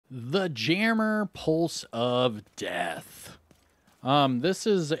The Jammer Pulse of Death. This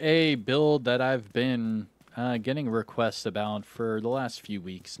is a build that I've been getting requests about for the last few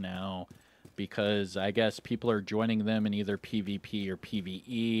weeks now because I guess people are joining them in either PvP or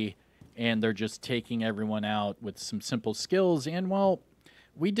PvE and they're just taking everyone out with some simple skills. And well,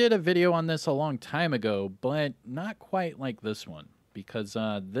 we did a video on this a long time ago, but not quite like this one because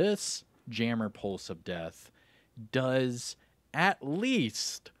this Jammer Pulse of Death does at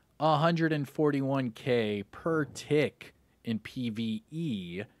least 141k per tick in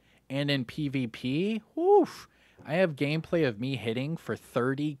PvE, and in PvP, woof, I have gameplay of me hitting for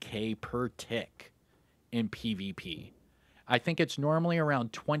 30k per tick in PvP. I think it's normally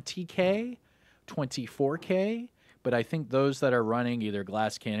around 20k, 24k, but I think those that are running either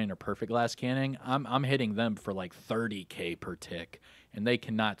glass cannon or perfect glass cannon, I'm hitting them for like 30k per tick, and they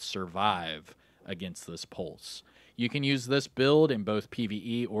cannot survive against this pulse. You can use this build in both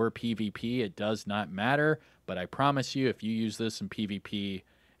PvE or PvP. It does not matter, but I promise you, if you use this in PvP,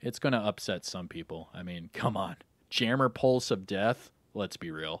 it's going to upset some people. I mean, come on. Jammer Pulse of Death? Let's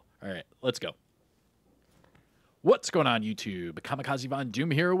be real. All right, let's go. What's going on, YouTube?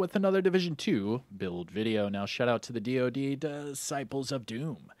 Kamikazevondoom here with another Division 2 build video. Now, shout out to the DoD Disciples of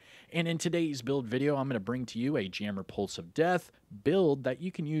Doom. And in today's build video, I'm going to bring to you a Jammer Pulse of Death build that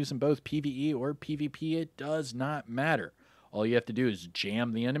you can use in both PvE or PvP. It does not matter. All you have to do is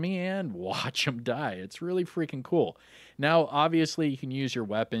jam the enemy and watch them die. It's really freaking cool. Now, obviously, you can use your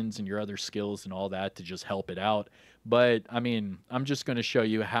weapons and your other skills and all that to just help it out. But, I mean, I'm just going to show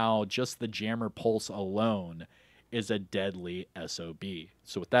you how just the Jammer Pulse alone is a deadly SOB.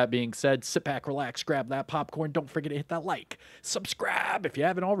 So with that being said, sit back, relax, grab that popcorn. Don't forget to hit that like, subscribe if you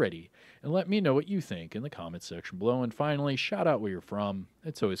haven't already, and let me know what you think in the comment section below. And finally, shout out where you're from.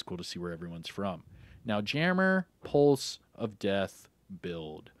 It's always cool to see where everyone's from. Now, Jammer Pulse of Death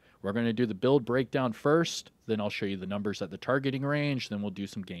build. We're going to do the build breakdown first, then I'll show you the numbers at the targeting range, then we'll do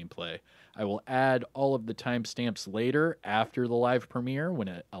some gameplay. I will add all of the timestamps later after the live premiere when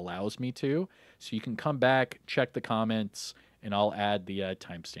it allows me to, so you can come back, check the comments, and I'll add the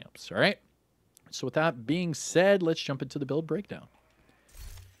timestamps, all right? So with that being said, let's jump into the build breakdown.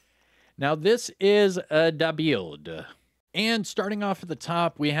 Now this is a build. And starting off at the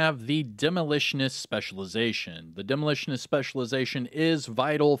top, we have the Demolitionist Specialization. The Demolitionist Specialization is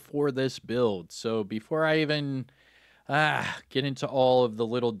vital for this build. So before I even get into all of the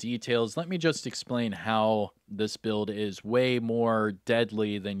little details, let me just explain how this build is way more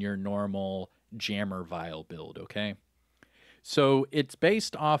deadly than your normal Jammer Vial build, okay? So it's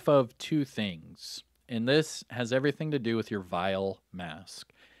based off of two things, and this has everything to do with your Vial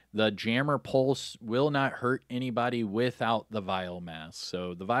mask. The Jammer Pulse will not hurt anybody without the Vial mask.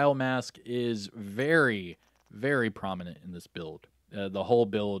 So the Vial mask is very, very prominent in this build. The whole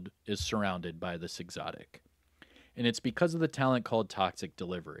build is surrounded by this exotic. And it's because of the talent called Toxic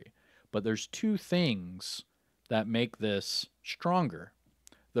Delivery. But there's two things that make this stronger.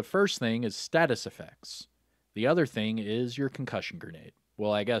 The first thing is status effects. The other thing is your concussion grenade.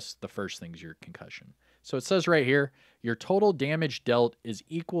 Well, I guess the first thing is your concussion. So it says right here, your total damage dealt is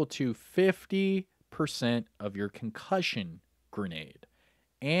equal to 50% of your concussion grenade.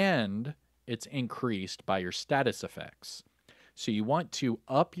 And it's increased by your status effects. So you want to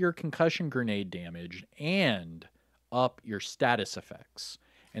up your concussion grenade damage and up your status effects.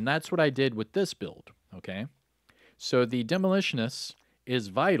 And that's what I did with this build, okay? So the Demolitionist is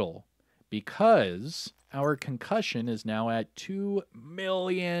vital because our concussion is now at 2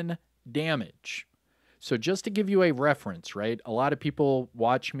 million damage. So just to give you a reference, right? A lot of people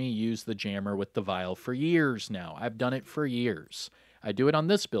watch me use the Jammer with the Vial for years now. I've done it for years. I do it on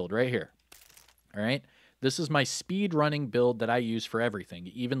this build right here. All right? This is my speed running build that I use for everything,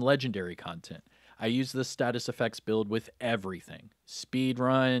 even legendary content. I use this status effects build with everything. Speed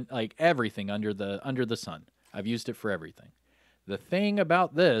run, like everything under the sun. I've used it for everything. The thing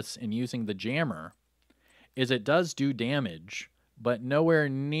about this and using the Jammer is it does do damage, but nowhere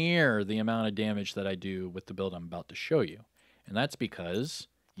near the amount of damage that I do with the build I'm about to show you. And that's because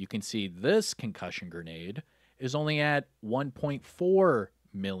you can see this concussion grenade is only at 1.4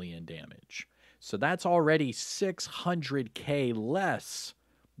 million damage. So that's already 600k less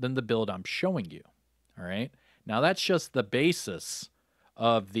than the build I'm showing you. All right. Now that's just the basis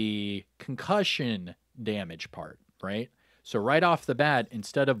of the concussion damage part, right? So right off the bat,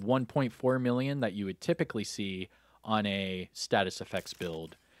 instead of 1.4 million that you would typically see on a status effects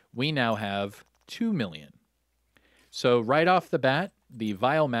build, we now have 2 million. So right off the bat, the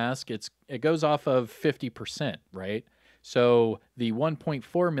Vial mask, it goes off of 50%, right? So the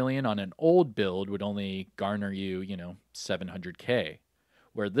 1.4 million on an old build would only garner you, 700k.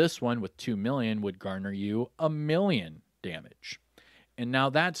 where this one with 2 million would garner you 1,000,000 damage. And now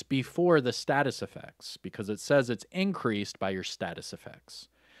that's before the status effects, because it says it's increased by your status effects.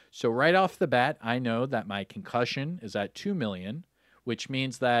 So right off the bat, I know that my concussion is at 2 million, which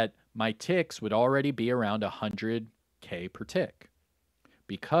means that my ticks would already be around 100k per tick,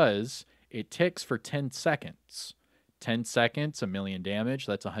 because it ticks for 10 seconds. 10 seconds, 1,000,000 damage,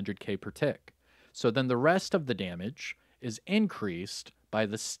 that's 100k per tick. So then the rest of the damage is increased by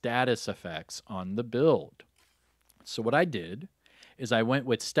the status effects on the build. So what I did is I went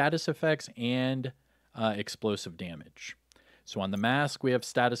with status effects and explosive damage. So on the mask, we have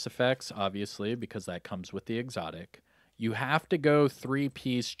status effects, obviously, because that comes with the exotic. You have to go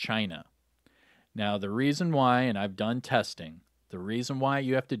 3-piece China. Now, the reason why, and I've done testing, the reason why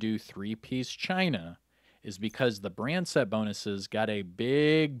you have to do 3-piece China is because the brand set bonuses got a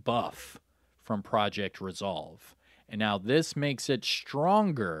big buff from Project Resolve. And now this makes it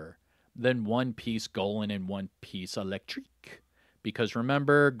stronger than 1-piece Golan and 1-piece Electrique. Because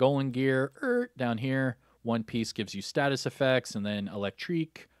remember, Golan gear, down here, 1 piece gives you status effects, and then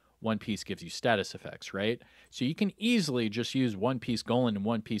Electrique, 1 piece gives you status effects, right? So you can easily just use 1-piece Golan and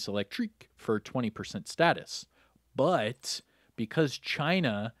 1-piece Electrique for 20% status. But because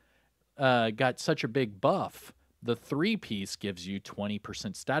China got such a big buff, the 3-piece gives you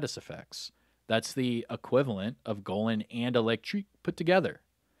 20% status effects. That's the equivalent of Golan and Electrique put together.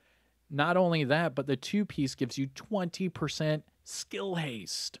 Not only that, but the 2-piece gives you 20% skill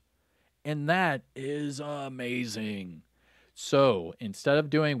haste. And that is amazing. So instead of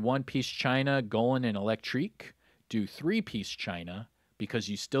doing 1-piece China, Golan, and Electrique, do 3-piece China, because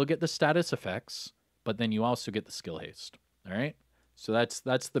you still get the status effects, but then you also get the skill haste. All right? So that's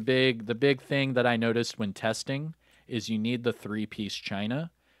the big thing that I noticed when testing is you need the 3-piece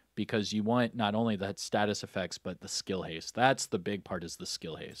China, because you want not only the status effects, but the skill haste. That's the big part, is the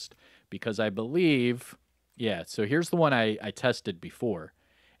skill haste. Because I believe, yeah, so here's the one I tested before.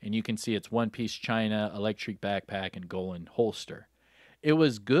 And you can see it's 1-piece China, Electrique backpack, and Golan holster. It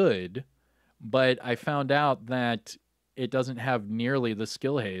was good, but I found out that it doesn't have nearly the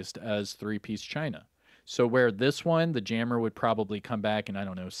skill haste as 3-piece China. So where this one, the jammer would probably come back in, I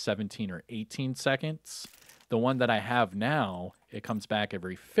don't know, 17 or 18 seconds. The one that I have now, it comes back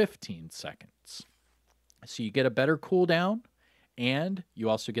every 15 seconds. So you get a better cooldown, and you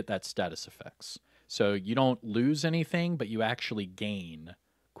also get that status effects. So you don't lose anything, but you actually gain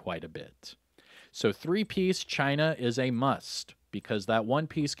quite a bit. So 3-piece China is a must, because that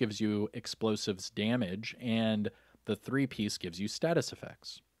 1-piece gives you explosives damage, and the 3-piece gives you status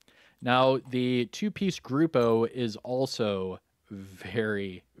effects. Now, the 2-piece Gruppo is also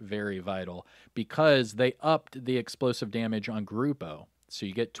very, very vital, because they upped the explosive damage on Gruppo. So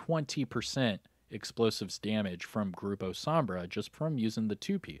you get 20% explosives damage from Gruppo Sombra just from using the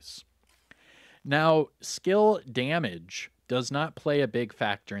 2-piece. Now, skill damage does not play a big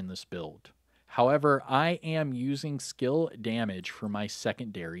factor in this build. However, I am using skill damage for my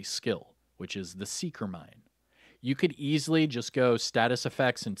secondary skill, which is the Seeker Mine. You could easily just go status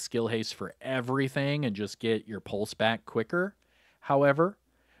effects and skill haste for everything and just get your pulse back quicker. However,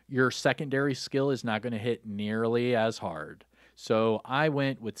 your secondary skill is not going to hit nearly as hard. So I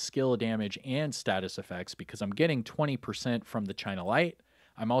went with skill damage and status effects because I'm getting 20% from the China Light.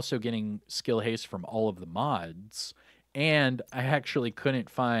 I'm also getting skill haste from all of the mods. And I actually couldn't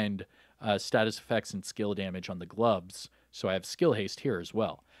find status effects and skill damage on the gloves. So I have skill haste here as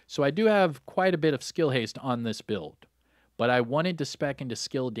well. So I do have quite a bit of skill haste on this build. But I wanted to spec into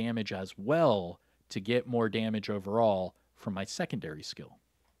skill damage as well to get more damage overall from my secondary skill.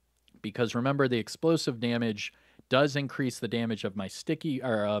 Because remember, the explosive damage does increase the damage of my sticky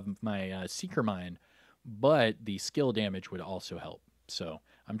or of my Seeker Mine, but the skill damage would also help. So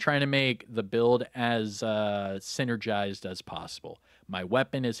I'm trying to make the build as synergized as possible. My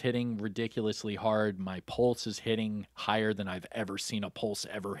weapon is hitting ridiculously hard. My pulse is hitting higher than I've ever seen a pulse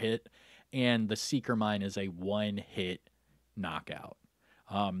ever hit. And the Seeker Mine is a one-hit knockout.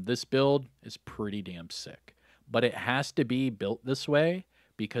 This build is pretty damn sick. But it has to be built this way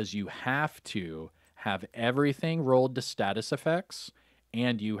because you have to have everything rolled to status effects,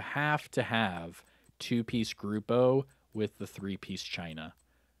 and you have to have 2-piece Gruppo with the 3-piece China.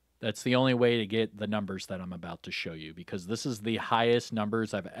 That's the only way to get the numbers that I'm about to show you, because this is the highest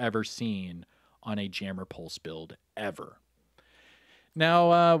numbers I've ever seen on a Jammer Pulse build ever.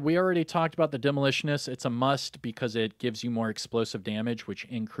 Now, we already talked about the Demolitionist. It's a must because it gives you more explosive damage, which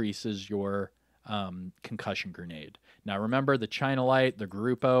increases your concussion grenade. Now, remember, the China Light, the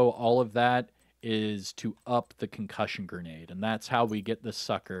Gruppo, all of that is to up the concussion grenade, and that's how we get the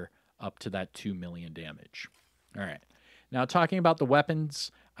sucker up to that 2 million damage. All right. Now, talking about the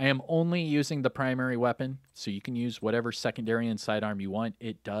weapons, I am only using the primary weapon, so you can use whatever secondary and sidearm you want.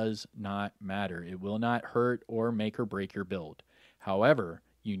 It does not matter. It will not hurt or make or break your build. However,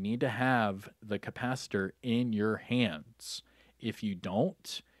 you need to have the capacitor in your hands. If you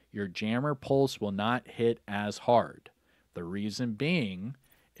don't, your jammer pulse will not hit as hard. The reason being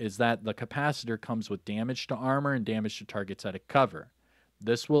is that the capacitor comes with damage to armor and damage to targets out of cover.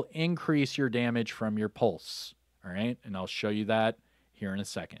 This will increase your damage from your pulse. All right, and I'll show you that here in a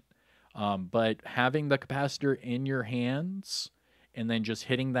second. But having the capacitor in your hands and then just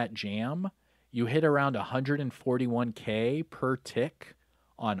hitting that jam, you hit around 141k per tick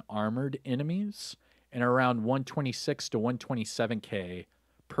on armored enemies and around 126 to 127k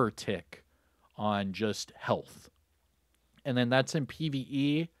per tick on just health. And then that's in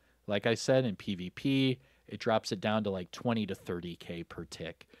PvE. Like I said, in PvP, it drops it down to like 20 to 30k per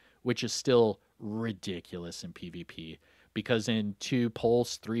tick, which is still ridiculous in PvP, because in 2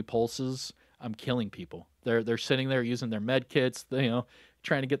 pulse, 3 pulses, I'm killing people. They're sitting there using their med kits,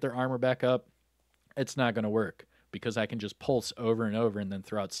 trying to get their armor back up. It's not going to work because I can just pulse over and over and then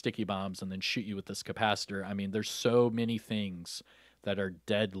throw out sticky bombs and then shoot you with this capacitor. I mean, there's so many things that are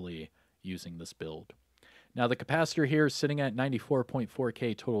deadly using this build. Now, the capacitor here is sitting at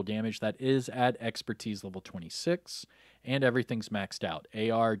 94.4k total damage. That is at expertise level 26, and everything's maxed out.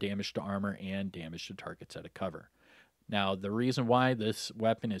 AR, damage to armor, and damage to targets out of cover. Now, the reason why this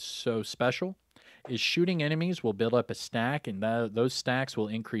weapon is so special is shooting enemies will build up a stack, and those stacks will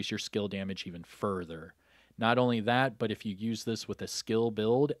increase your skill damage even further. Not only that, but if you use this with a skill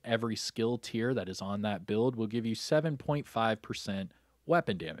build, every skill tier that is on that build will give you 7.5%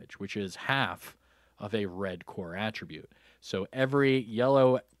 weapon damage, which is half of a red core attribute. So every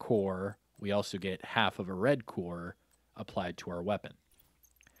yellow core, we also get half of a red core applied to our weapon.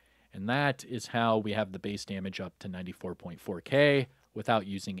 And that is how we have the base damage up to 94.4k without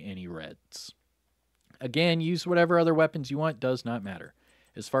using any reds. Again, use whatever other weapons you want, does not matter.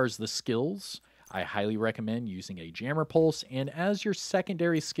 As far as the skills, I highly recommend using a jammer pulse, and as your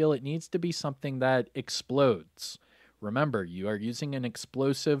secondary skill, it needs to be something that explodes. Remember, you are using an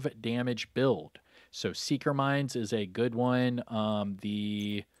explosive damage build. So Seeker Mines is a good one.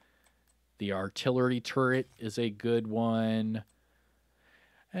 The artillery turret is a good one.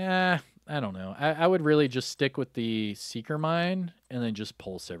 I don't know. I would really just stick with the Seeker Mine and then just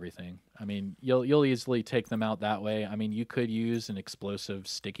pulse everything. I mean, you'll easily take them out that way. I mean, you could use an explosive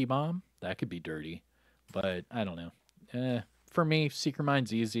sticky bomb. That could be dirty. But I don't know. For me, Seeker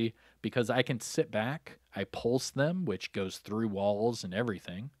Mine's easy because I can sit back. I pulse them, which goes through walls and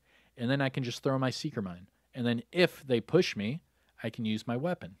everything. And then I can just throw my Seeker Mine. And then if they push me, I can use my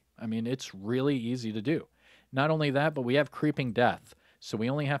weapon. I mean, it's really easy to do. Not only that, but we have Creeping Death. So we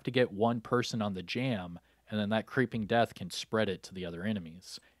only have to get one person on the jam, and then that Creeping Death can spread it to the other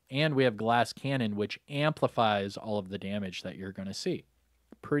enemies. And we have Glass Cannon, which amplifies all of the damage that you're going to see.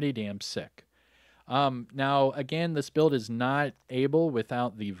 Pretty damn sick. Now, again, this build is not able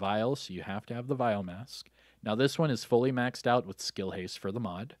without the Vial, so you have to have the Vial Mask. Now, this one is fully maxed out with Skill Haste for the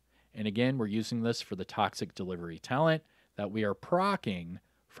mod. And again, we're using this for the Toxic Delivery talent that we are proccing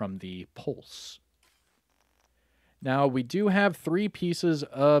from the Pulse. Now, we do have 3 pieces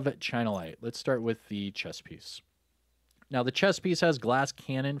of China Light. Let's start with the chest piece. Now, the chest piece has Glass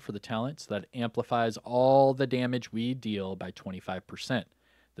Cannon for the talent, so that amplifies all the damage we deal by 25%.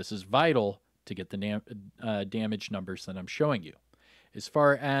 This is vital to get the damage numbers that I'm showing you. As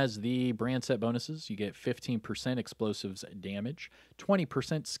far as the brand set bonuses, you get 15% explosives damage,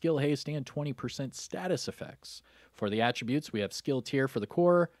 20% skill haste, and 20% status effects. For the attributes, we have skill tier for the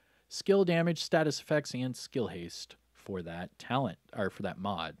core, skill damage, status effects, and skill haste for that talent, or for that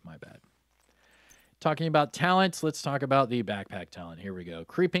mod, my bad. Talking about talents, let's talk about the backpack talent. Here we go.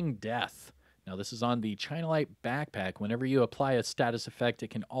 Creeping Death. Now, this is on the China Light backpack. Whenever you apply a status effect, it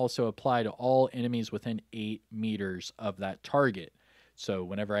can also apply to all enemies within 8 meters of that target. So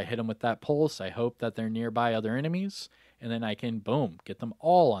whenever I hit them with that pulse, I hope that they're nearby other enemies, and then I can, boom, get them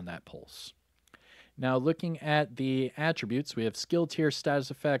all on that pulse. Now, looking at the attributes, we have skill tier,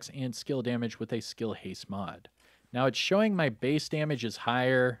 status effects, and skill damage with a skill haste mod. Now, it's showing my base damage is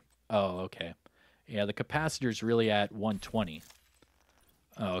higher. Oh, okay. Yeah, the capacitor's really at 120.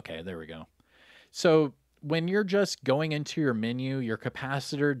 Oh, okay, there we go. So when you're just going into your menu, your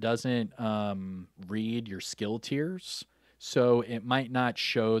capacitor doesn't read your skill tiers. So it might not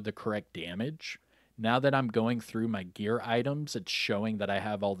show the correct damage. Now that I'm going through my gear items, it's showing that I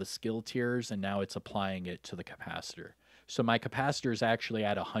have all the skill tiers, and now it's applying it to the capacitor. So my capacitor is actually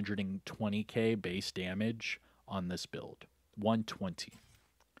at 120k base damage on this build. 120.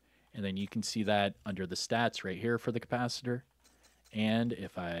 And then you can see that under the stats right here for the capacitor. And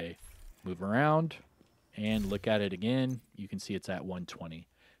if I move around and look at it again, you can see it's at 120.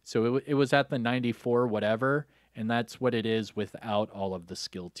 So it was at the 94 whatever, and that's what it is without all of the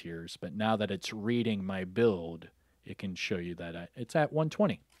skill tiers. But now that it's reading my build, it can show you that it's at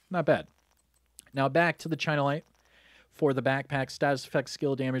 120. Not bad. Now back to the China Light. For the backpack, status effect,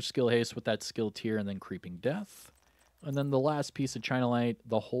 skill damage, skill haste with that skill tier, and then creeping death. And then the last piece of China Light,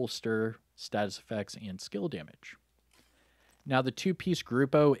 the holster, status effects, and skill damage. Now the two-piece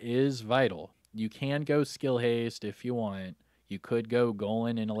Gruppo is vital. You can go skill haste if you want. You could go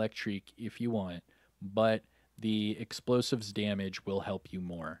Golan and Electric if you want, but the explosives damage will help you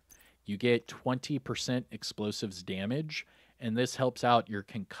more. You get 20% explosives damage, and this helps out your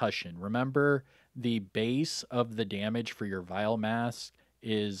concussion. Remember, the base of the damage for your Vial Mask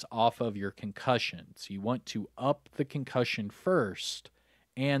is off of your concussion. So you want to up the concussion first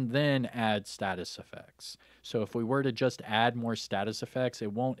and then add status effects. So if we were to just add more status effects,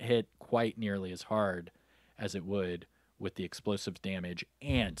 it won't hit quite nearly as hard as it would with the explosive damage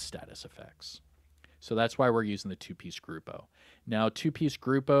and status effects. So that's why we're using the two-piece Gruppo. Now, two-piece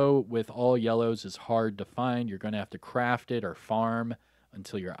Gruppo with all yellows is hard to find. You're going to have to craft it or farm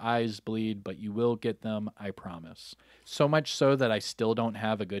until your eyes bleed, but you will get them, I promise. So much so that I still don't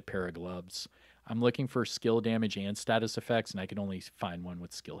have a good pair of gloves. I'm looking for skill damage and status effects, and I can only find one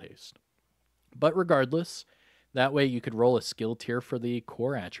with skill haste. But regardless, that way you could roll a skill tier for the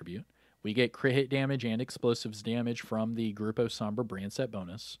core attribute. We get crit hit damage and explosives damage from the Gruppo Sombra brand set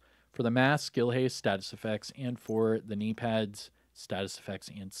bonus. For the mask, skill haste, status effects, and for the knee pads, status effects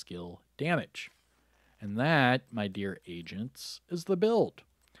and skill damage. And that, my dear agents, is the build.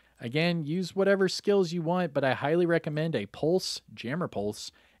 Again, use whatever skills you want, but I highly recommend a pulse, jammer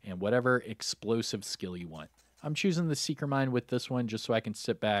pulse, and whatever explosive skill you want. I'm choosing the Seeker Mine with this one just so I can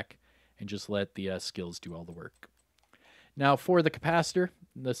sit back and just let the skills do all the work. Now for the capacitor,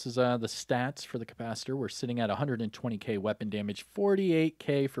 this is the stats for the capacitor. We're sitting at 120k weapon damage,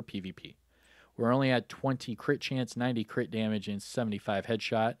 48k for PvP. We're only at 20 crit chance, 90 crit damage, and 75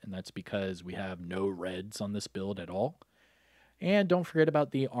 headshot, and that's because we have no reds on this build at all. And don't forget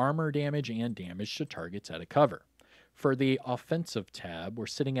about the armor damage and damage to targets at a cover. For the offensive tab, we're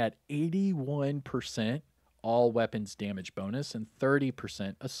sitting at 81% all weapons damage bonus and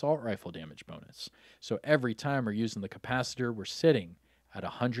 30% assault rifle damage bonus. So every time we're using the capacitor, we're sitting at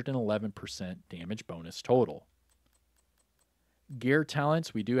 111% damage bonus total. Gear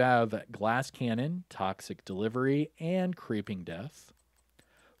talents, we do have glass cannon, toxic delivery, and creeping death.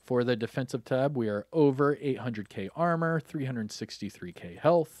 For the defensive tab, we are over 800k armor, 363k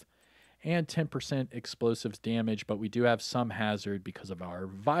health, and 10% explosives damage, but we do have some hazard because of our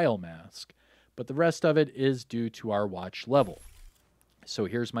Vial Mask. But the rest of it is due to our watch level. So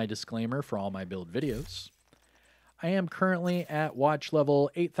here's my disclaimer for all my build videos. I am currently at watch level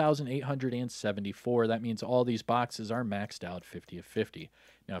 8,874. That means all these boxes are maxed out 50 of 50.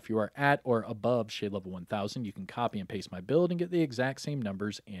 Now, if you are at or above shade level 1,000, you can copy and paste my build and get the exact same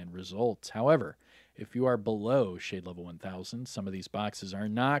numbers and results. However, if you are below shade level 1,000, some of these boxes are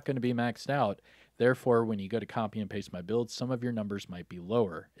not going to be maxed out. Therefore, when you go to copy and paste my build, some of your numbers might be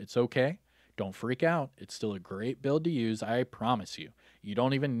lower. It's okay. Don't freak out. It's still a great build to use, I promise you. You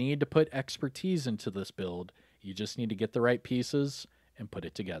don't even need to put expertise into this build. You just need to get the right pieces and put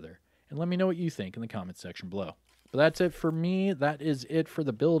it together. And let me know what you think in the comment section below. But that's it for me. That is it for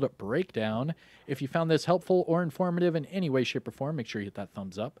the build breakdown. If you found this helpful or informative in any way, shape, or form, make sure you hit that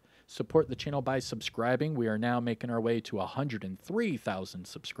thumbs up. Support the channel by subscribing. We are now making our way to 103,000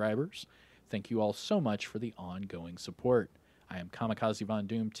 subscribers. Thank you all so much for the ongoing support. I am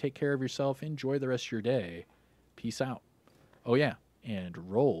Kamikazevondoom. Take care of yourself. Enjoy the rest of your day. Peace out. Oh, yeah.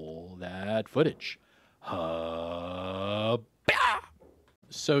 And roll that footage.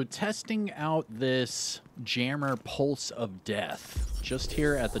 So testing out this Jammer Pulse of Death just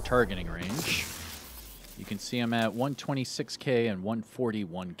here at the targeting range. You can see I'm at 126k and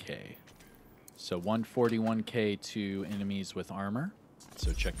 141k. So 141k to enemies with armor.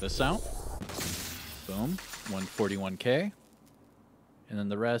 So check this out. Boom. 141k. And then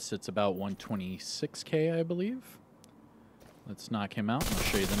the rest, it's about 126k, I believe. Let's knock him out. I'll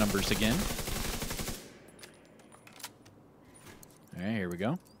show you the numbers again. All right, here we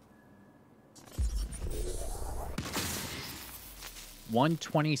go.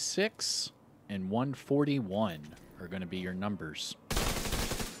 126 and 141 are going to be your numbers.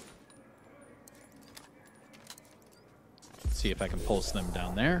 Let's see if I can pulse them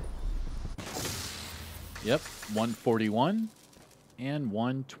down there. Yep, 141 and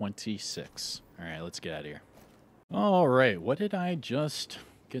 126. All right, let's get out of here. All right, what did I just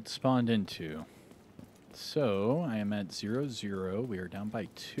get spawned into. So, I am at 0-0. We are down by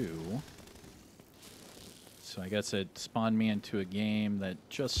 2. So I guess it spawned me into a game that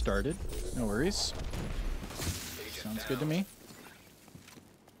just started. No worries. Sounds good to me.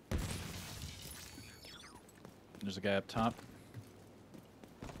 There's a guy up top.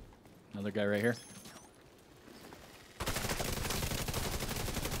 Another guy right here.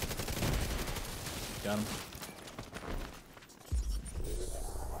 Got him.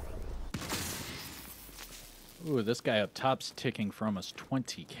 Ooh, this guy up top's ticking for almost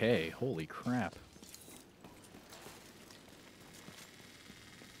 20K. Holy crap.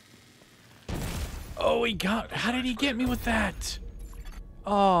 Oh, he got... How did he get me with that?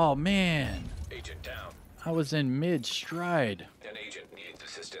 Oh, man. Agent down. I was in mid-stride. An agent needs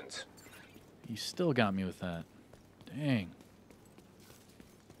assistance. He still got me with that. Dang.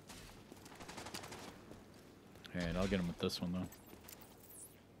 Alright, I'll get him with this one, though.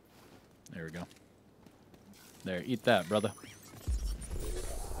 There we go. There, eat that, brother.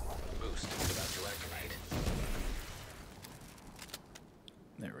 Boost is about to activate.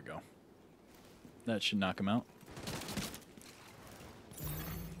 There we go. That should knock him out.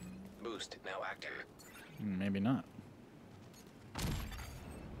 Boost now active. Maybe not.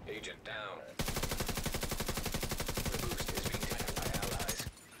 Agent down. The boost is being taken by allies.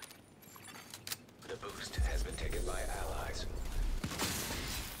 The boost has been taken by allies.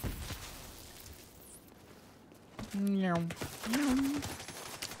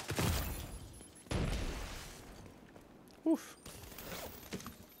 Oof.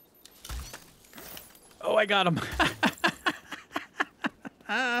 Oh, I got him.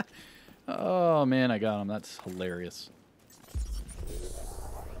 Oh, man, I got him. That's hilarious.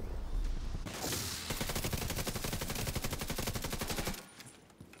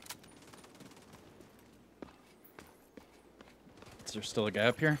 Is there still a guy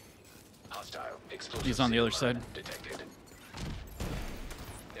up here? Hostile explosive. He's on the other side. Detected.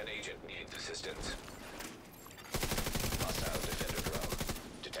 An agent needs assistance. Hostile defender drone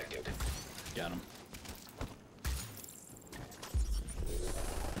detected. Got him.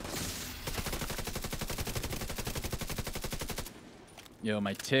 Yo,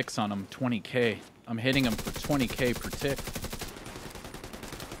 my ticks on him, 20K. I'm hitting him for 20K per tick.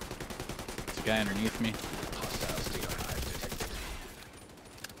 There's a guy underneath me. Hostile stealer hive detected.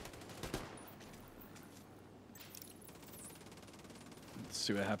 Let's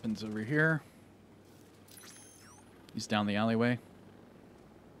see what happens over here. He's down the alleyway.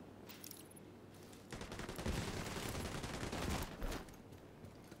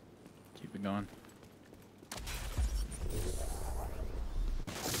 Keep it going.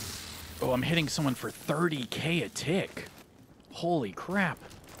 Oh, I'm hitting someone for 30K a tick. Holy crap.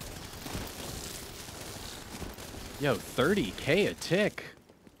 Yo, 30K a tick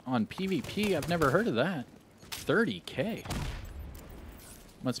on PvP? I've never heard of that. 30K.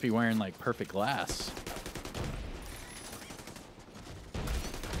 Must be wearing, like, perfect glass.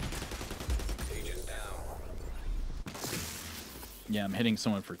 Agent down. Yeah, I'm hitting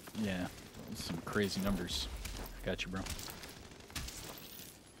someone for, yeah, some crazy numbers. Got you, bro.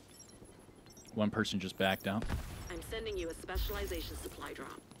 One person just backed out. I'm sending you a specialization supply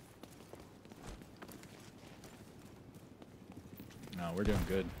drop. No, we're doing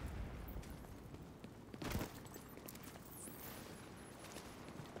good.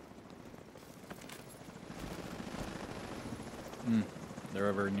 They're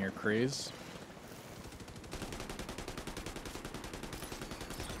over near Craze.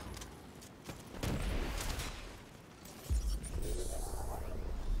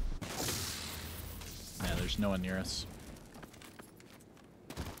 Yeah, there's no one near us.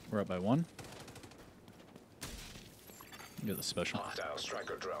 We're up by 1. Get the special. Hostile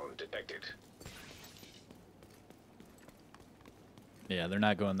striker drone detected. Yeah, they're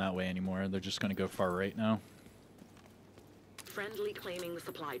not going that way anymore. They're just going to go far right now. Friendly claiming the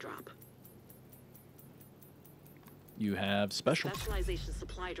supply drop. You have special. Specialization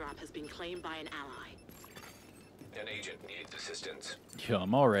supply drop has been claimed by an ally. An agent needs assistance. Yo,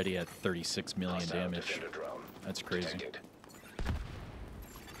 I'm already at 36 million Hostile damage. defender drone That's crazy. detected.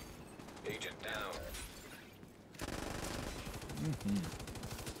 Agent down.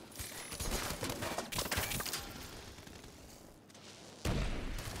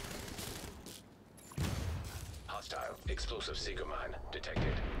 Hostile explosive seeker mine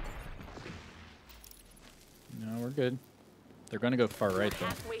detected. No, we're good. They're going to go far right, though.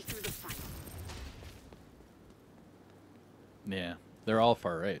 Halfway through the fight. Yeah, they're all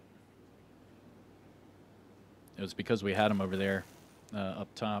far right. It was because we had them over there up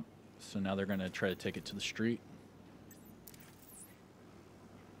top, so now they're going to try to take it to the street.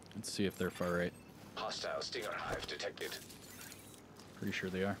 Let's see if they're far right. Hostile Stinger Hive detected. Pretty sure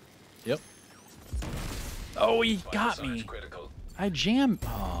they are. Yep. Oh, he got Vital signs me. critical. I jammed.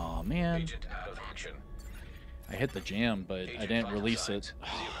 Oh, man. Agent out of action. I hit the jam, but I Agent didn't vital release signs, it.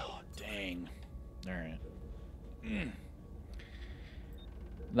 Oh, dang. All right.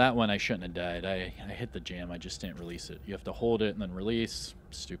 That one I shouldn't have died. I hit the jam. I just didn't release it. You have to hold it and then release.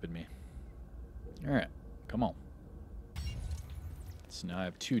 Stupid me. All right. Come on. So now I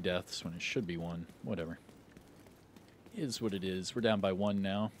have 2 deaths when it should be 1. Whatever. Is what it is. We're down by 1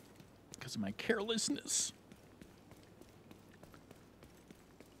 now because of my carelessness.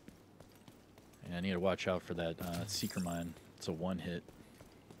 And I need to watch out for that seeker mine. It's a 1-hit.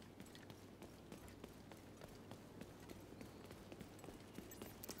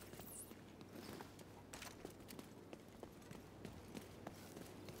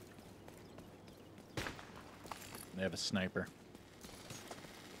 They have a sniper.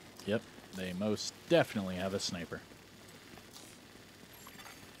 Yep, they most definitely have a sniper.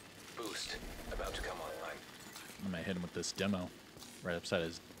 Boost about to come online. I'm gonna hit him with this demo right upside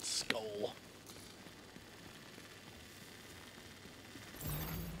his skull.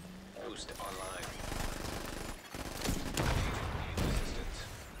 Boost online. Agent assistance.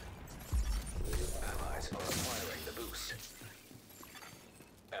 Allies are acquiring the boost.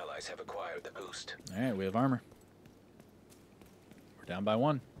 Allies have acquired the boost. All right, we have armor. We're down by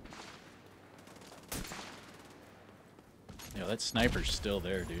 1. Yo, that sniper's still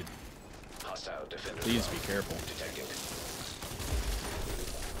there, dude. Hostile defender. Please be careful. Detected.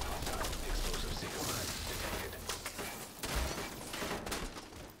 Hostile explosive seeker mine detected.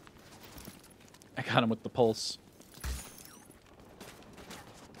 I got him with the pulse.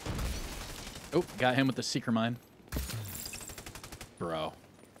 Oh, got him with the seeker mine. Bro.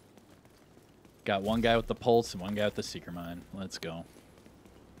 Got one guy with the pulse and one guy with the seeker mine. Let's go.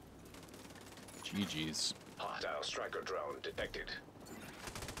 GG's. Hostile striker drone detected.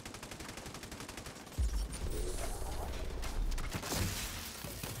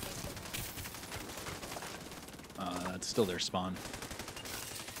 That's still their spawn.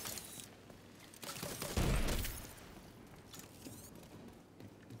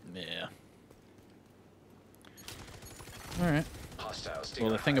 Yeah. Alright. Hostile Stinger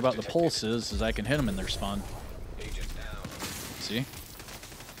Well, the thing Hive about the detected. pulse is I can hit them in their spawn. Agent down. See?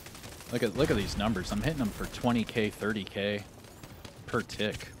 Look at these numbers. I'm hitting them for 20k, 30k per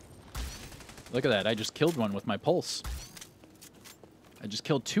tick. Look at that. I just killed one with my pulse. I just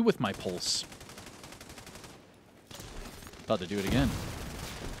killed 2 with my pulse. About to do it again.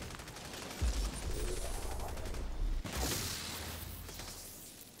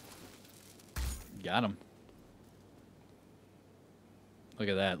 Got him. Look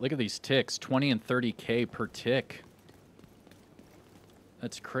at that. Look at these ticks. 20 and 30k per tick.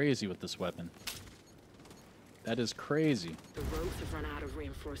 That's crazy with this weapon. That is crazy. The rogues have run out of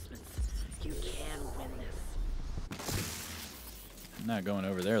reinforcements. You can win this. I'm not going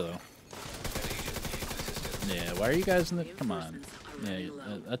over there, though. An agent needs assistance. Yeah, why are you guys in the... Come on. Reinforcements are Yeah, running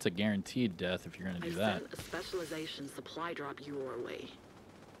low. that's a guaranteed death if you're going to I do that. sent a specialization supply drop your way.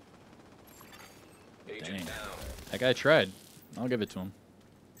 Agent Dang. down. That guy tried. I'll give it to him.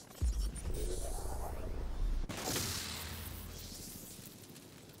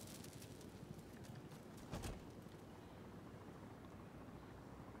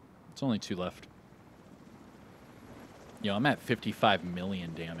 It's only 2 left. Yo, I'm at 55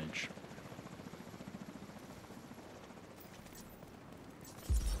 million damage.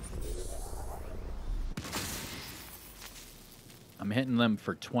 I'm hitting them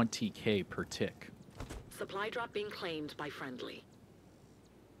for 20k per tick. Supply drop being claimed by friendly.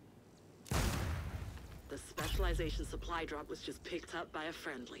 The specialization supply drop was just picked up by a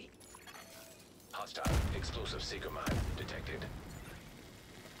friendly. Hostile explosive seeker mine detected.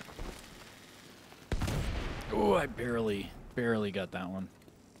 Oh, I barely got that one.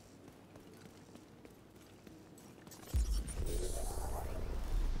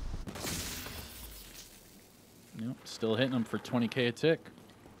 Yep, still hitting them for 20k a tick.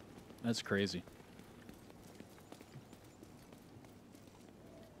 That's crazy.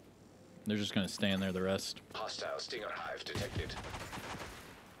 They're just gonna stay in there the rest. Hostile Stinger Hive detected.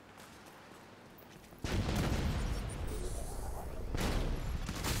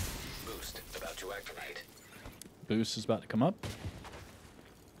 Boost about to activate. Boost is about to come up.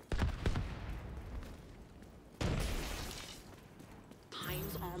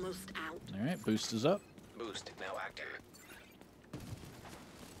 Time's almost out. All right, boost is up. Boost now active.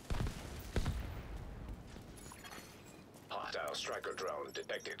 Hostile striker drone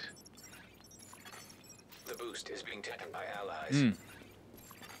detected. The boost is being taken by allies.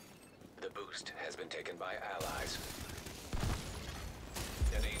 boost has been taken by allies.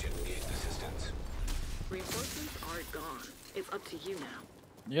 An agent needs assistance. Reinforcements are gone. It's up to you now.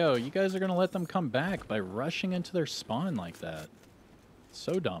 Yo, you guys are gonna let them come back by rushing into their spawn like that.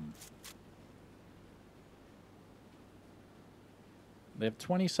 So dumb. They have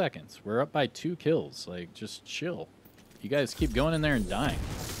 20 seconds. We're up by 2 kills. Like, just chill. You guys keep going in there and dying.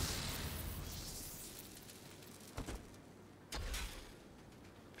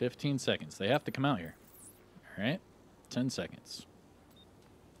 "15 seconds. They have to come out here. Alright? 10 seconds.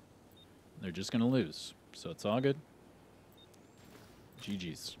 They're just gonna lose. So it's all good.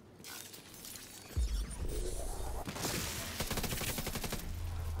 GG's.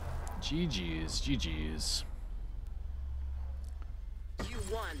 GG's. You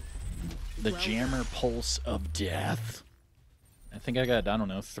won. The Well Jammer Pulse of Death. I think I got, I don't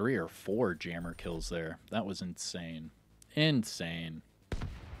know, 3 or 4 Jammer kills there. That was insane. Insane.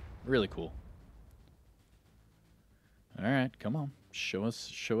 Really cool. Alright, come on. Show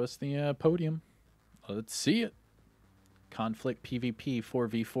us the podium. Let's see it. Conflict PvP,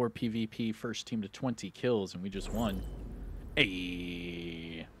 4v4 PvP, first team to 20 kills, and we just won.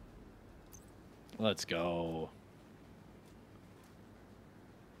 Hey. Let's go.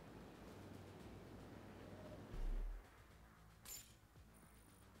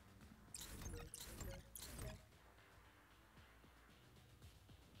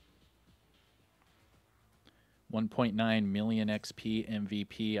 $1.9 million XP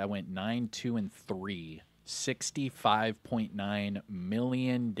MVP. I went 9, 2, and 3. 65.9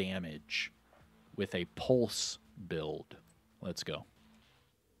 million damage with a pulse build. Let's go.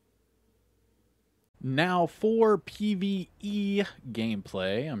 Now for PvE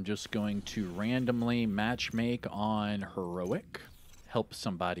gameplay, I'm just going to randomly matchmake on Heroic. Help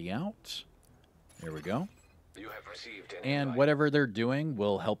somebody out. There we go. You have received an And invite. whatever they're doing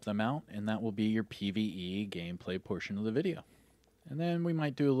will help them out, and that will be your PvE gameplay portion of the video. And then we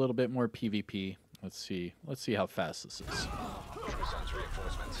might do a little bit more PvP. Let's see how fast this is. Resistance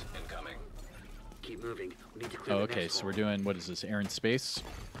reinforcements incoming. Keep moving. We need to clear Oh, the okay, next so one. we're doing, what is this, air and space?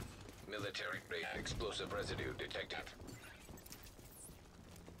 Military grade explosive residue detected.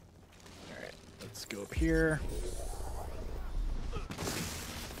 Alright, let's go up here.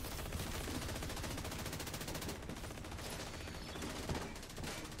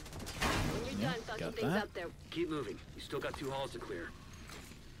 When you're Yeah, done fucking got things that. up there, Keep moving. You still got 2 halls to clear.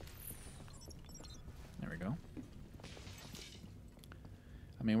 There we go.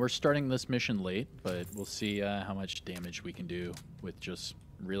 I mean, we're starting this mission late, but we'll see how much damage we can do with just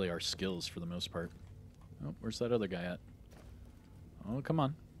really our skills for the most part. Oh, where's that other guy at? Oh, come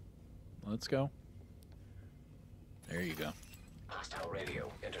on. Let's go. There you go. Hostile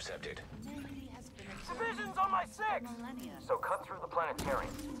radio intercepted. Division's on my 6! So cut through the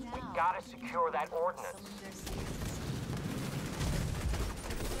planetarium. We gotta secure that ordnance.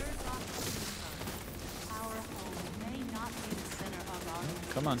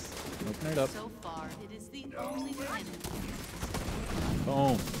 Come on. Open it up. So far, it is the only definitive.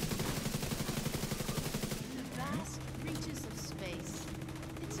 Boom. The vast reaches of space.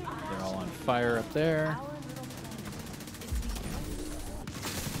 It's a They're all on fire up there. Our little planet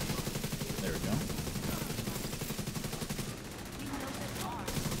is There we go. we know that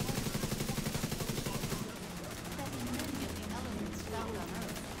Mars that in many of the elements found on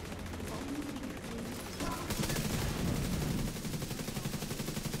Earth, if only we could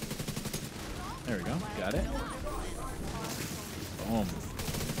There we go. Got it. Boom.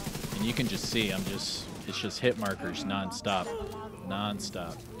 And you can just see, it's just hit markers non-stop.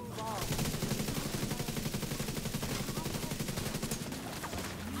 Non-stop.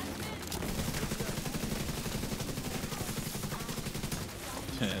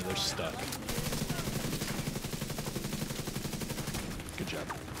 They're stuck. Good job.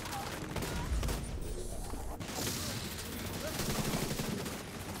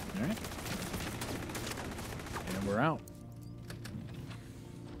 All right. And we're out.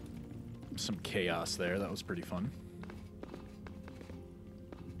 Some chaos there. That was pretty fun.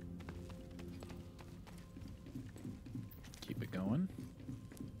 Keep it going.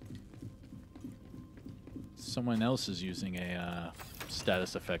 Someone else is using a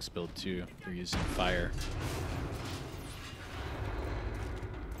status effects build too. They're using fire.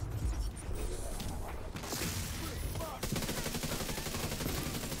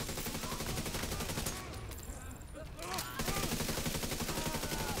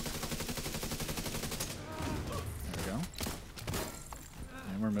 There we go.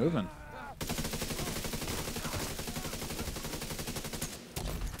 And we're moving.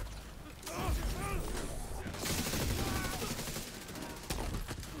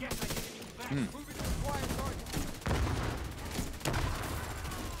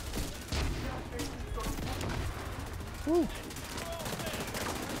 Woo.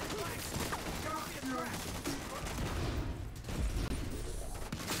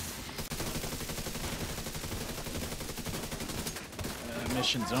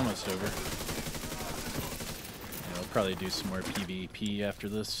 Mission's almost over. Yeah, I'll probably do some more PvP after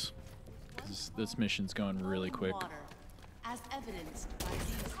this, because this mission's going really quick. Water, as evidenced by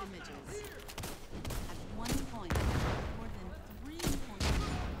these images. At one point, more than 3.2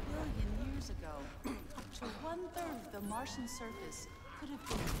 billion years ago, up to 1/3 of the Martian surface could have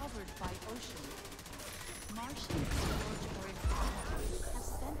been covered by ocean. Martian exploratory technology has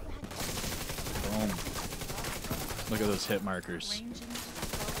sent back Boom. Look at those hit markers. ranging to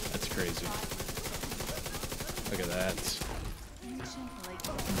That's crazy. Look at that. ancient lake.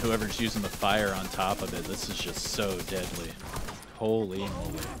 And whoever's using the fire on top of it, this is just so deadly. Holy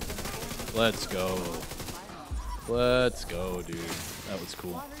moly. Let's go. Let's go, dude. That was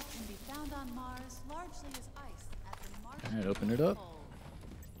cool. Water can be found on Mars largely as ice at the Martian Alright, open it up.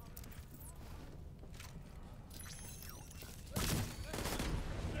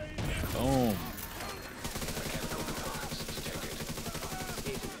 pole. Boom.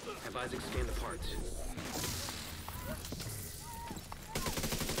 Have Isaac scan the parts.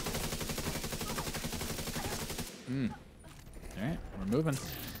 Alright, we're moving.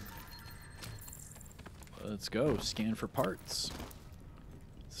 Let's go. Scan for parts.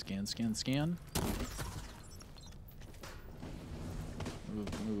 Scan, scan, scan.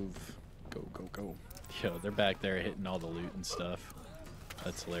 Move, move. Go, go, go. Yo, they're back there hitting all the loot and stuff.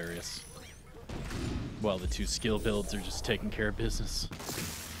 That's hilarious. While the two skill builds are just taking care of business.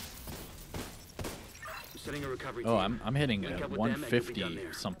 Setting a recovery Oh, team. I'm hitting Link a up with them and you'll be done 150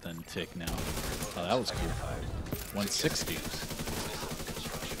 there. something tick now. Oh, that was cool. 160. Must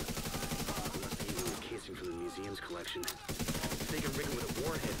be using the casing from the museum's collection. If they can rig it with a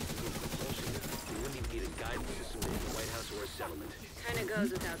warhead with propulsion, we wouldn't even need a guidance system in the White House or a settlement. Kinda goes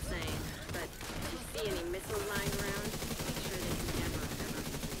without saying, but if you see any missiles lying around, make sure they can never, ever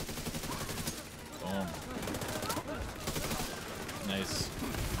be used. Boom. Nice.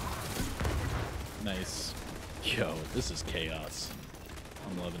 Nice. Yo, this is chaos.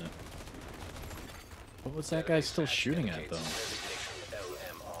 I'm loving it. What was that guy still shooting at, though?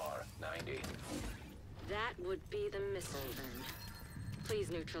 LMR 90. That would be the missile then. Please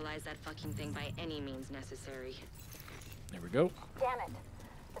neutralize that fucking thing by any means necessary. There we go. Damn it.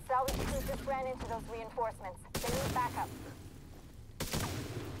 The salvage crew just ran into those reinforcements. They need backup.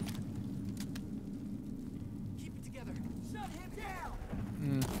 Keep it together. Shut him down.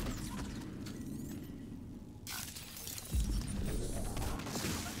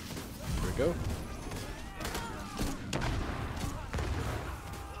 There we go.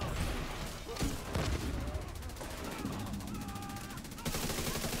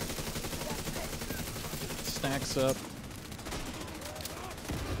 Stacks up.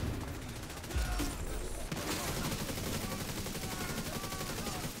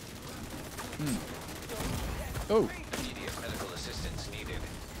 Oh, Immediate medical assistance needed.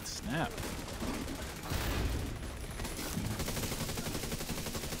 snap.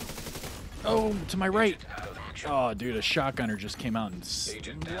 Oh, to my right. Oh, dude, a shotgunner just came out and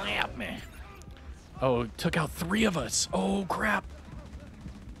slapped me. Oh, took out 3 of us. Oh, crap.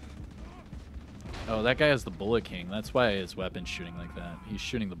 Oh, that guy has the Bullet King. That's why his weapon's shooting like that. He's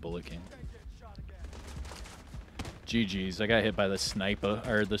shooting the Bullet King. GG's. I got hit by the sniper,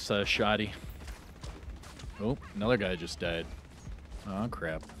 or this shotty. Oh, another guy just died. Oh,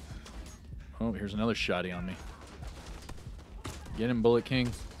 crap. Oh, here's another shotty on me. Get him, Bullet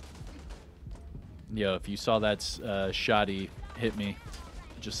King. Yo, if you saw that shotty hit me,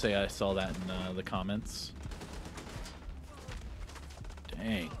 just say I saw that in the comments.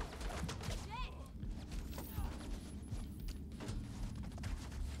 Dang.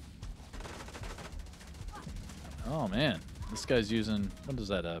 Oh man, this guy's using, what is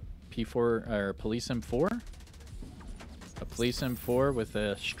that, a P4 or Police M4? A Police M4 with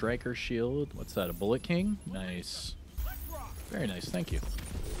a striker shield. What's that, a Bullet King? Nice. Very nice, thank you.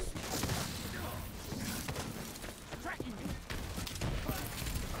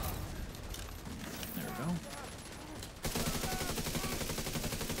 There we go.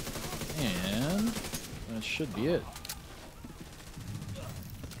 And that should be it.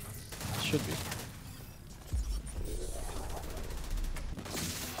 Should be.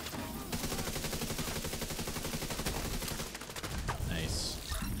 Nice.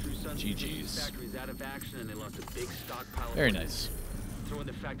 GG's. Factory's out of action and they lost a big stockpile. of Very weapons. nice. Throw in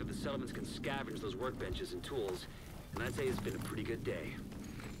the fact that the settlements can scavenge those workbenches and tools, and I'd say it's been a pretty good day.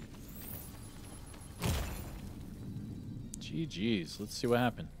 GG's. Let's see what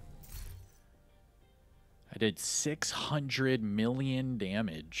happened. I did 600 million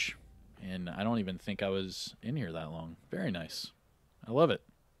damage. And I don't even think I was in here that long. Very nice. I love it.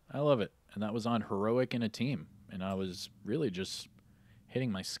 I love it. And that was on heroic in a team. And I was really just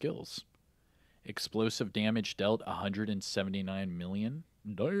hitting my skills. Explosive damage dealt 179 million.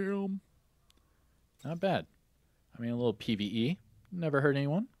 Damn. Not bad. I mean, a little PvE. Never hurt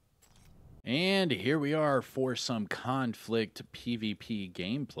anyone. And here we are for some conflict PvP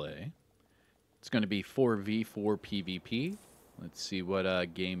gameplay. It's going to be 4v4 PvP. Let's see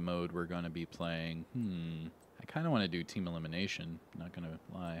what game mode we're going to be playing. I kind of want to do team elimination. Not going to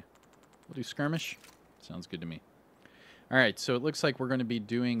lie. We'll do skirmish. Sounds good to me. All right, so it looks like we're going to be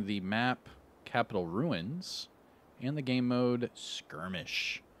doing the map Capital Ruins and the game mode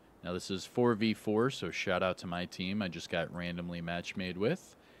skirmish. Now this is 4v4, so shout out to my team I just got randomly match made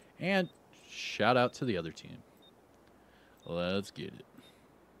with. And shout out to the other team. Let's get it.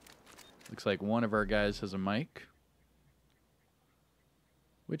 Looks like one of our guys has a mic,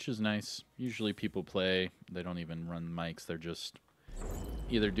 which is nice. Usually people play, they don't even run mics. They're just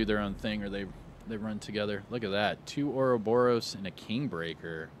either do their own thing or they run together. Look at that. 2 Ouroboros and a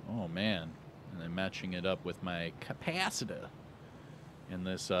Kingbreaker. Oh, man. And then matching it up with my Capacitor in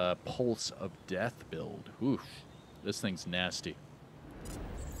this Pulse of Death build. Oof. This thing's nasty.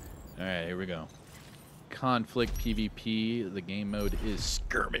 All right, here we go. Conflict PvP. The game mode is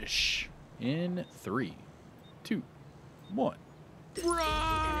skirmish. In 3, 2, 1. Defeat the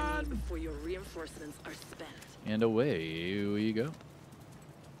enemy before your reinforcements are spent. And away we go.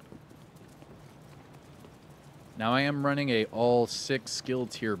 Now I am running a all 6 skill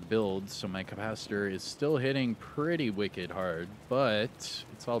tier build, so my capacitor is still hitting pretty wicked hard, but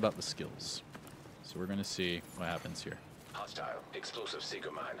it's all about the skills. So we're gonna see what happens here. Hostile explosive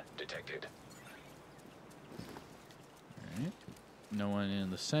seeker mine detected. Alright. No one in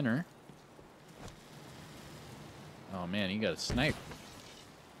the center. Oh man, he got a snipe.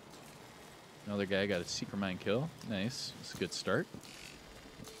 Another guy got a seeker mine kill. Nice. That's a good start.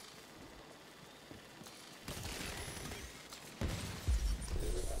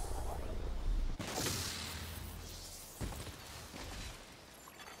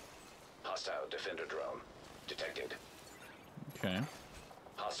 Hostile defender drone detected. Okay.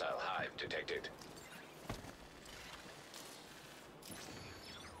 Hostile hive detected.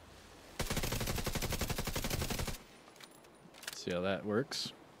 See how that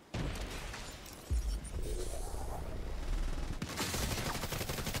works.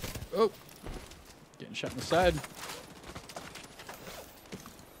 Oh! Getting shot in the side.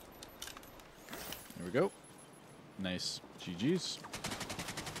 There we go. Nice. GG's.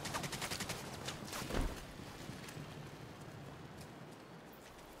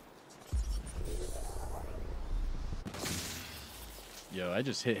 Yo, I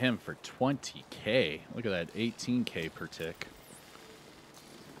just hit him for 20k. Look at that, 18k per tick.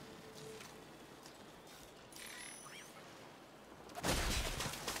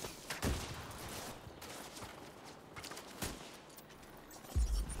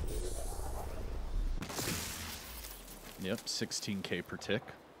 Yep, 16k per tick.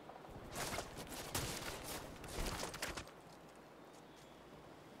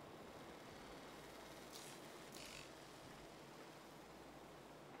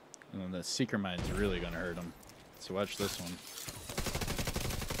 And then the seeker mine's really gonna hurt him. So watch this one.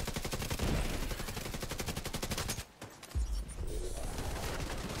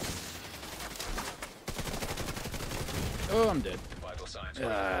 Oh, I'm dead. Vital signs.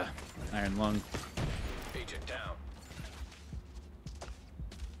 Iron lung. Agent down.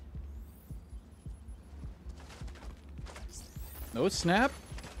 No snap.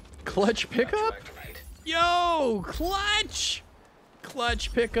 Clutch pickup. Activate. Yo, clutch.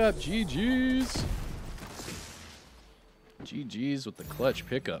 Clutch pickup. GG's. GG's with the clutch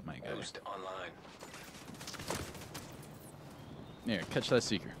pickup, my guy. Boost online. Here, catch that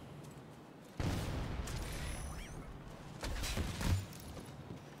seeker.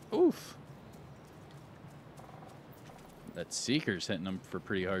 Oof. That seeker's hitting them for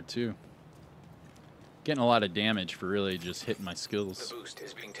pretty hard too. Getting a lot of damage for really just hitting my skills. The boost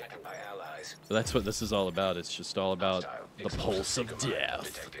is being taken by allies. So that's what this is all about. It's just all about Hostile the explosive pulse of seeker mine death.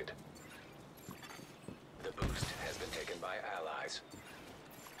 detected. The boost has been taken by allies.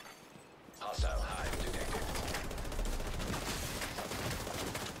 Hostile hive detected.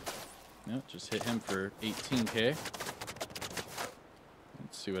 Yep, just hit him for 18k.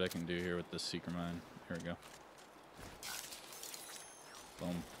 Let's see what I can do here with this seeker mine. Here we go.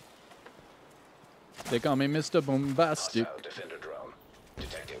 Boom. They call me Mr. Bombastic. Hostile defender drone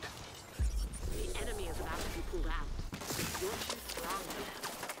detected. The enemy is about to be pulled out. You're too strong for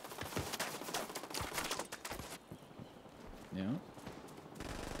them. Yeah.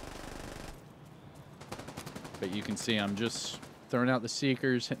 But you can see I'm just throwing out the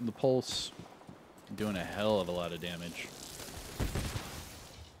seekers, hitting the pulse, doing a hell of a lot of damage.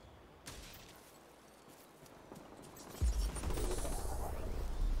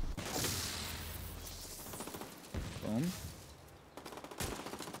 Boom.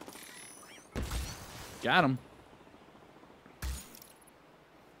 Got him.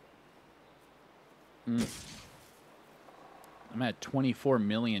 I'm at 24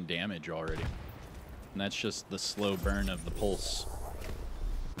 million damage already. And that's just the slow burn of the pulse.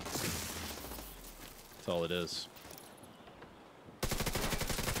 That's all it is.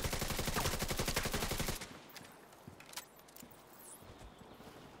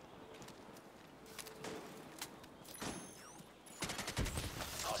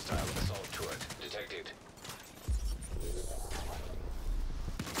 Hostile assault turret detected.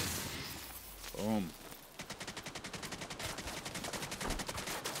 Boom.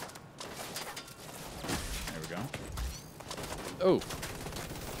 There we go. Oh.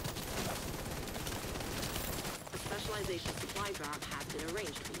 A specialization supply drop has been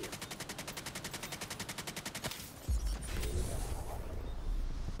arranged for you.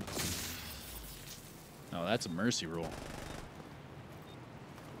 No, that's a mercy rule.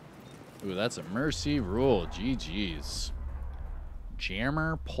 Ooh, that's a mercy rule. GG's.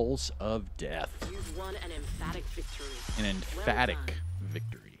 Jammer Pulse of Death. You've won an emphatic victory. An emphatic Well done.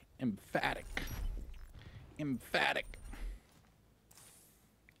 victory. Emphatic. Emphatic.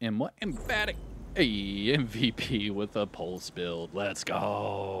 And what? Emphatic. Hey, MVP with a pulse build. Let's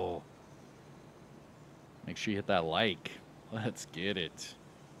go. Make sure you hit that like. Let's get it.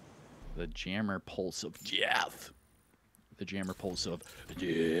 The Jammer Pulse of Death. The Jammer Pulse of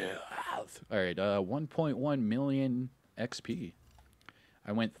Death. All right, 1.1 million XP.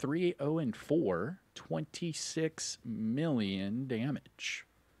 I went 3-0-4, 26 million damage.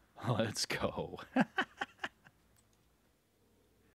 Let's go.